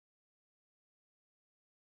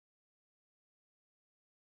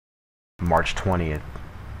March 20th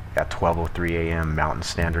at 12:03 a.m. Mountain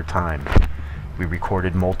Standard Time. We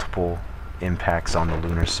recorded multiple impacts on the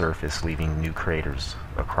lunar surface, leaving new craters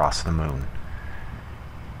across the moon.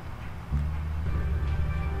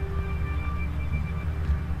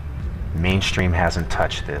 Mainstream hasn't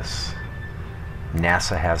touched this.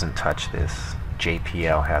 NASA hasn't touched this.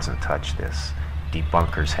 JPL hasn't touched this.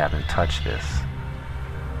 Debunkers haven't touched this.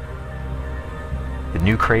 The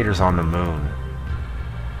new craters on the moon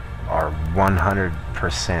are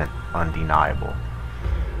 100% undeniable.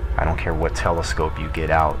 I don't care what telescope you get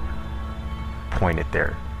out, point it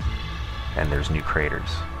there, and there's new craters.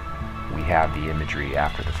 We have the imagery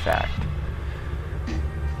after the fact.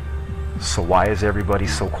 So why is everybody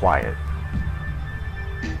so quiet?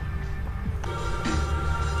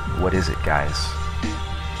 What is it, guys?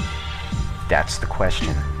 That's the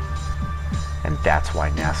question, and that's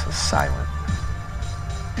why NASA's silent.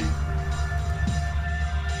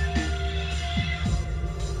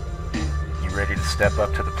 You ready to step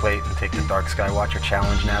up to the plate and take the Dark Sky Watcher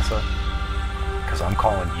challenge, NASA? Because I'm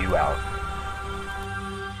calling you out.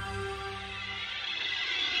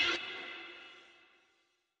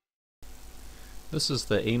 This is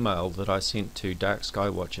the email that I sent to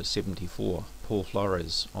DarkSkyWatcher74, Paul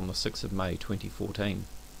Flores, on the 6th of May 2014.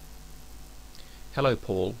 Hello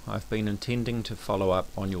Paul, I've been intending to follow up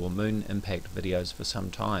on your moon impact videos for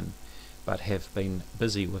some time, but have been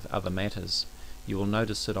busy with other matters. You will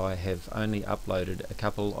notice that I have only uploaded a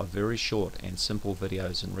couple of very short and simple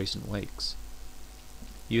videos in recent weeks.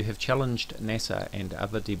 You have challenged NASA and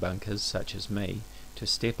other debunkers such as me to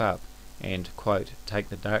step up and, quote, take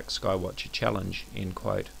the Dark Skywatcher challenge, end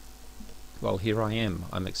quote. Well, here I am,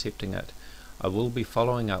 I'm accepting it. I will be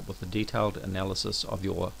following up with a detailed analysis of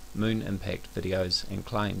your moon impact videos and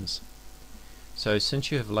claims. So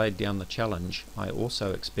since you have laid down the challenge, I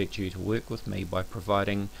also expect you to work with me by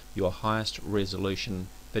providing your highest resolution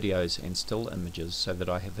videos and still images so that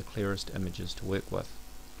I have the clearest images to work with.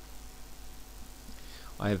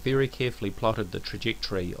 I have very carefully plotted the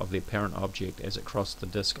trajectory of the apparent object as it crossed the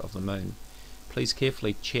disk of the moon. Please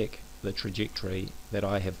carefully check the trajectory that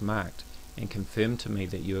I have marked and confirm to me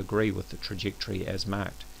that you agree with the trajectory as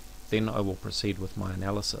marked. Then I will proceed with my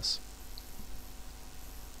analysis.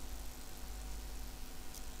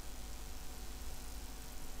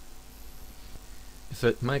 If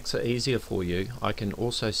it makes it easier for you, I can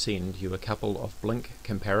also send you a couple of blink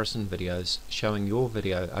comparison videos showing your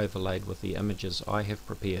video overlaid with the images I have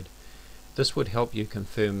prepared. This would help you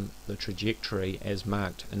confirm the trajectory as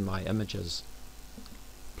marked in my images.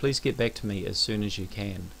 Please get back to me as soon as you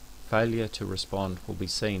can. Failure to respond will be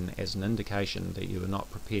seen as an indication that you are not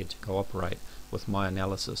prepared to cooperate with my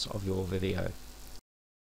analysis of your video.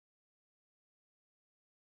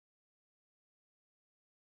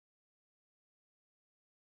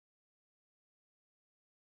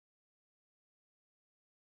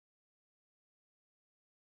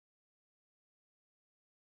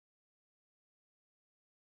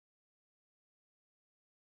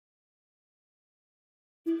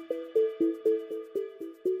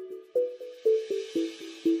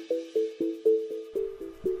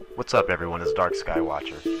 What's up everyone, it's Dark Sky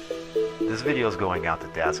Watcher. This video is going out to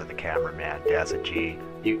Dazza the cameraman, Dazza G.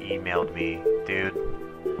 You emailed me, dude.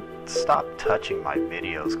 Stop touching my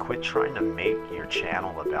videos. Quit trying to make your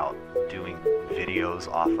channel about doing videos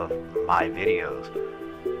off of my videos.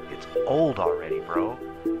 It's old already, bro.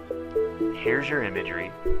 Here's your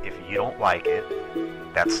imagery. If you don't like it,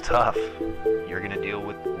 that's tough. You're gonna deal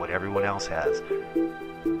with what everyone else has.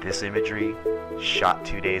 This imagery, shot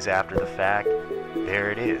 2 days after the fact,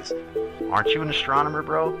 there it is. Aren't you an astronomer,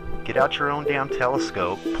 bro? Get out your own damn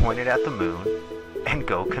telescope, point it at the moon, and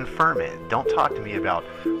go confirm it. Don't talk to me about,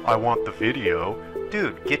 I want the video.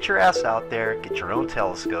 Dude, get your ass out there, get your own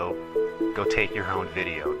telescope, go take your own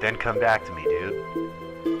video, then come back to me, dude.